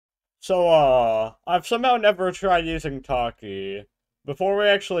I've somehow never tried using TAKI. Before we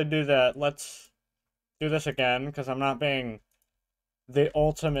actually do that, let's do this again, because I'm not being the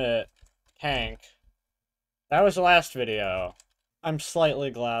ultimate tank. That was the last video. I'm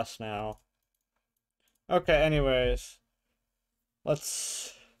slightly glass now. Okay, anyways.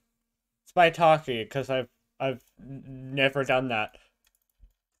 Let's buy TAKI, because I've never done that.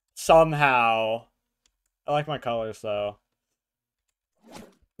 Somehow. I like my colors, though.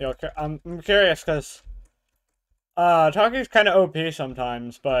 Yo, I'm curious, because Taki's kind of OP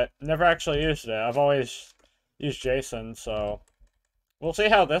sometimes, but never actually used it. I've always used Jason, so we'll see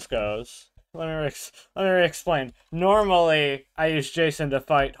how this goes. Let me re-explain. Normally, I use Jason to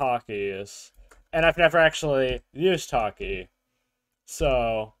fight Takis, and I've never actually used Taki.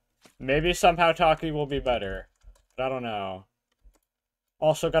 So, maybe somehow Taki will be better. But I don't know.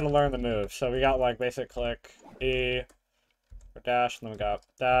 Also gotta learn the moves. So we got like basic click, E, or dash, and then we got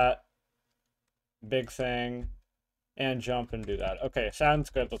that big thing, and jump and do that. Okay, sounds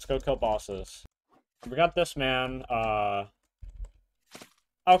good. Let's go kill bosses. We got this man, oh,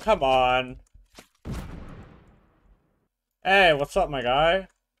 come on. Hey, what's up, my guy?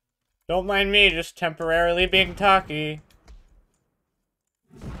 Don't mind me, just temporarily being Taki.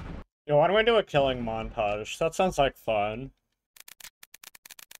 Yo, why don't we do a killing montage? That sounds like fun.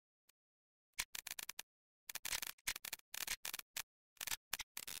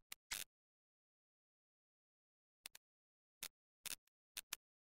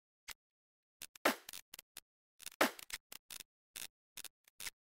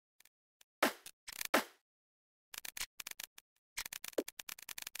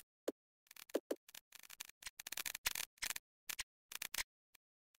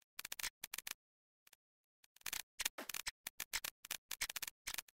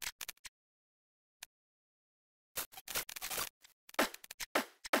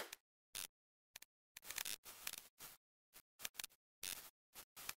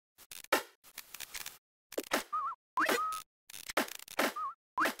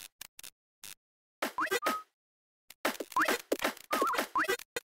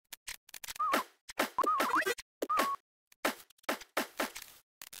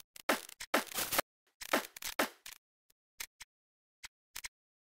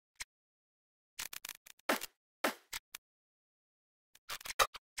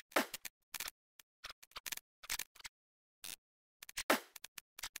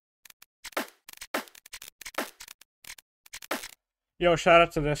 Yo, shout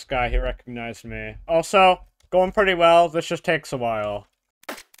out to this guy, he recognized me. Also, going pretty well, this just takes a while.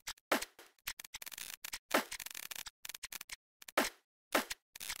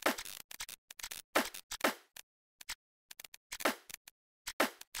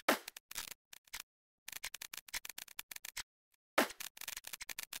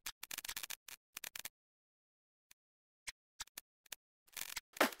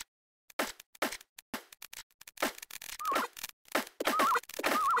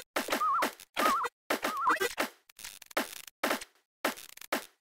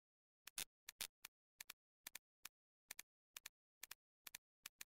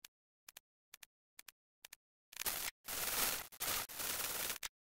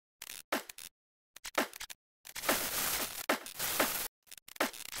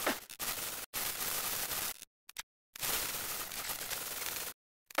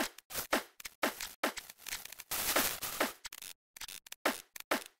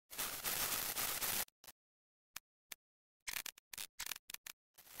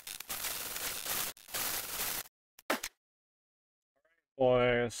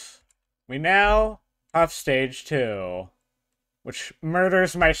 Boys, we now have stage 2, which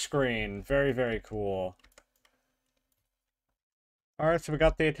murders my screen. Very, very cool. Alright, so we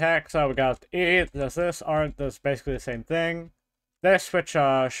got the attack, so we got E, does this, R does basically the same thing. This, which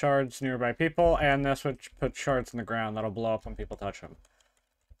shards nearby people, and this, which puts shards in the ground that'll blow up when people touch them.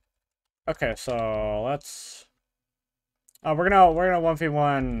 Okay, so let's... we're gonna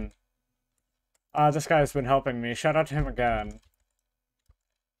 1v1. This guy's been helping me. Shout out to him again.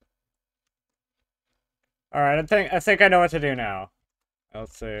 Alright, I think I know what to do now.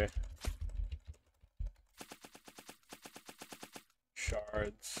 Let's see.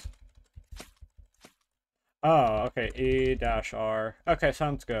 Shards. Oh, okay, E-R. Okay,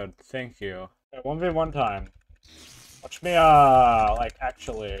 sounds good. Thank you. Okay, 1v1 time. Watch me, like,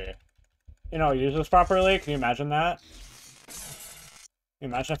 actually, you know, use this properly. Can you imagine that? Can you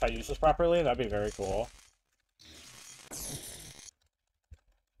imagine if I use this properly? That'd be very cool.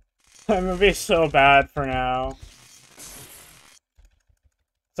 I'm gonna be so bad for now.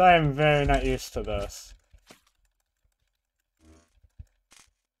 So I am very not used to this.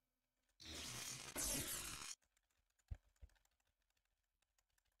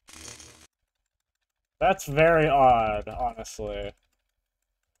 That's very odd, honestly.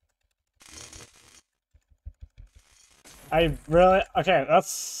 I really... Okay,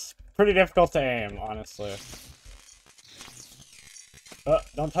 that's pretty difficult to aim, honestly.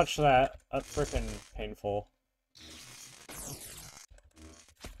 Don't touch that. That's freaking painful.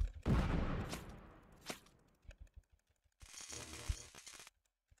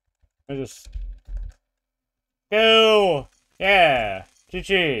 I just... Go! Yeah!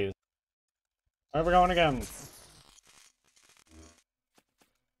 GG's. Where are we going again?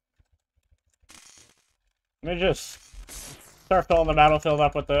 Let me just start filling the battlefield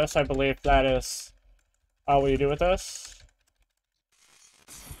up with this. I believe that is what you do with this.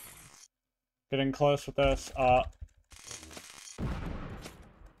 Getting close with this.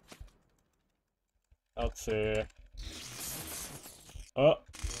 Let's see. Oh.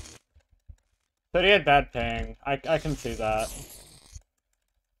 Said he had bad ping. I can see that.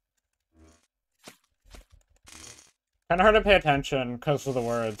 Kinda hard to pay attention because of the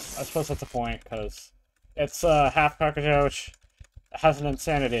words. I suppose that's the point, because it's half Cockatoos, which has an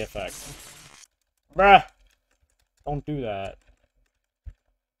insanity effect. Bruh! Don't do that.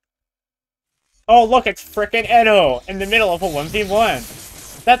 Oh, look, it's frickin' Edo in the middle of a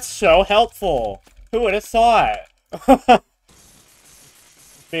 1v1. That's so helpful. Who would have thought?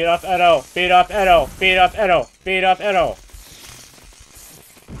 Beat up Edo, beat up Edo, beat up Edo, beat up Edo.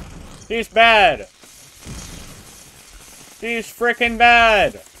 He's bad. He's frickin'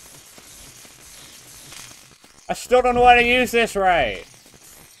 bad. I still don't know how to use this right.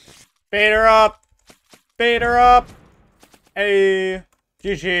 Beat her up. Beat her up. Hey.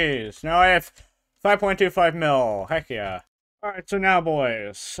 GG's. Now I have 5.25 mil. Heck yeah. Alright, so now,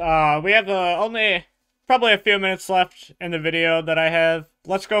 boys. We have only probably a few minutes left in the video that I have.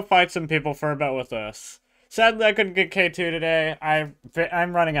 Let's go fight some people for a bit with this. Sadly, I couldn't get K2 today.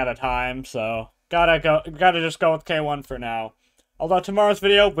 I'm running out of time, so gotta just go with K1 for now. Although tomorrow's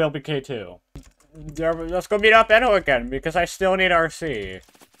video will be K2. Let's go beat up Edo again, because I still need RC.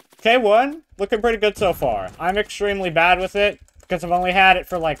 K1, looking pretty good so far. I'm extremely bad with it, because I've only had it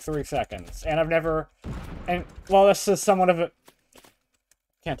for like 3 seconds. And I've never... And, well, this is somewhat of a...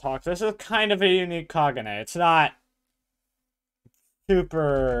 Can't talk. This is kind of a unique Kagane. It's not...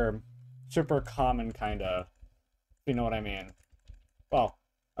 super common, kinda. If you know what I mean. Well,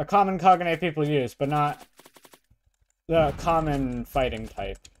 a common Kagane people use, but not the common fighting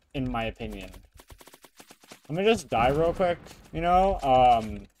type, in my opinion. Let me just die real quick, you know?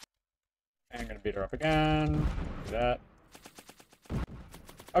 I'm gonna beat her up again. Do that.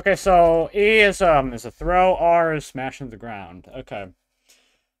 Okay, so E is a throw, R is smash into the ground. Okay.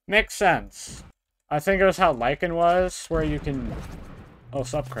 Makes sense. I think it was how Lycan was, where you can... Oh,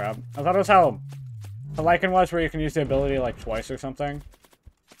 sup, crab. I thought it was how Lycan was, where you can use the ability, like, twice or something.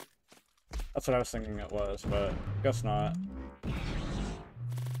 That's what I was thinking it was, but guess not.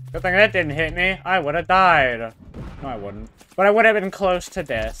 Good thing that didn't hit me. I would have died. No, I wouldn't. But I would have been close to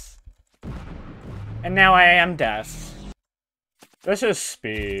death. And now I am death. This is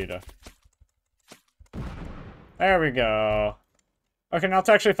speed. There we go. Okay, now let's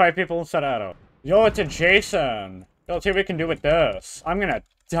actually fight people instead of Edo. Yo, it's a Jason. Yo, let's see what we can do with this. I'm gonna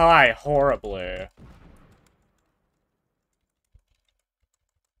die horribly.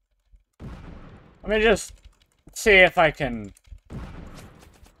 Let me just see if I can...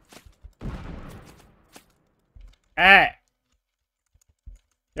 Hey!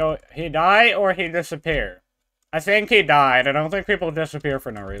 Yo, he die or he disappear? I think he died. I don't think people disappear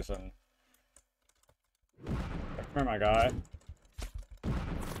for no reason. Come here, my guy.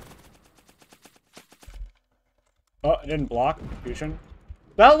 Oh, it didn't block. Confusion.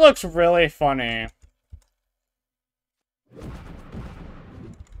 That looks really funny.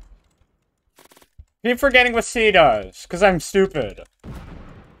 Keep forgetting what C does, because I'm stupid.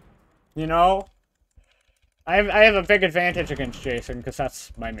 You know? I have a big advantage against Jason, because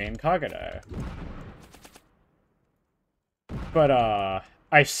that's my main Kagane. But,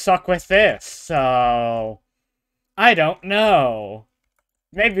 I suck with this, so... I don't know.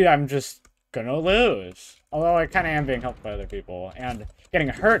 Maybe I'm just gonna lose. Although I kinda am being helped by other people, and getting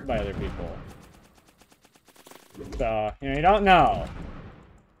hurt by other people. So, you know, you don't know.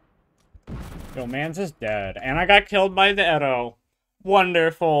 Yo, Mans is dead. And I got killed by the Edo.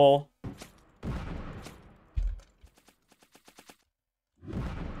 Wonderful.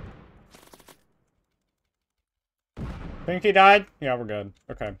 Think he died? Yeah, we're good.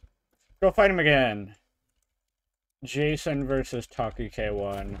 Okay. Go fight him again. Jason versus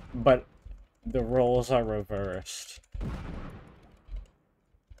TakiK1. But the roles are reversed.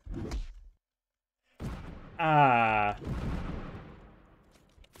 Ah.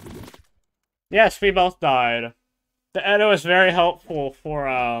 Yes, we both died. The Edo is very helpful for,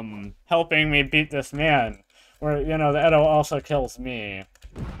 helping me beat this man. Where, you know, the Edo also kills me.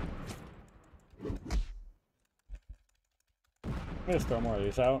 Let me just throw more of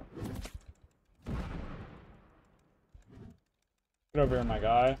these out. Get over here, my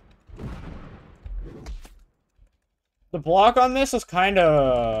guy. The block on this is kind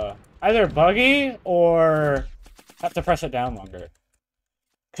of either buggy or have to press it down longer.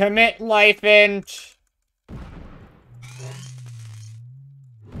 Commit life int.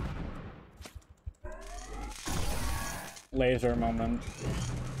 Laser moment.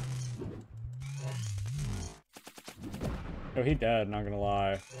 Oh, he dead, not gonna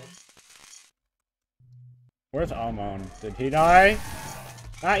lie. Where's Almon? Did he die?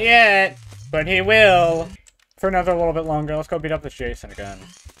 Not yet, but he will. For another little bit longer, let's go beat up this Jason again.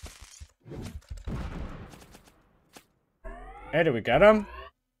 Hey, did we get him?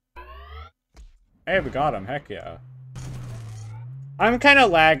 Hey, we got him, heck yeah. I'm kind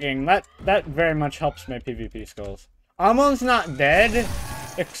of lagging. That very much helps my PvP skills. Almon's not dead.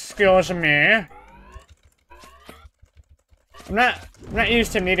 Excuse me. I'm not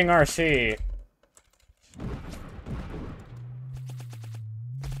used to needing RC.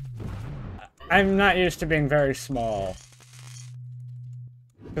 I'm not used to being very small.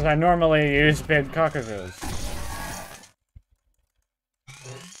 Because I normally use big cockatoos.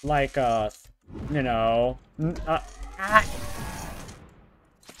 Like, you know...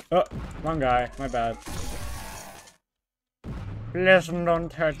 Oh, wrong guy. My bad. Please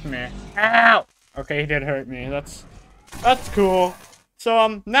don't hurt me. Ow! Okay, he did hurt me. That's cool.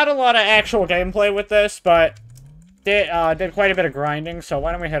 So, not a lot of actual gameplay with this, but did quite a bit of grinding, so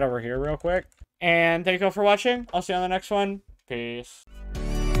why don't we head over here real quick. And thank you all for watching. I'll see you on the next one. Peace.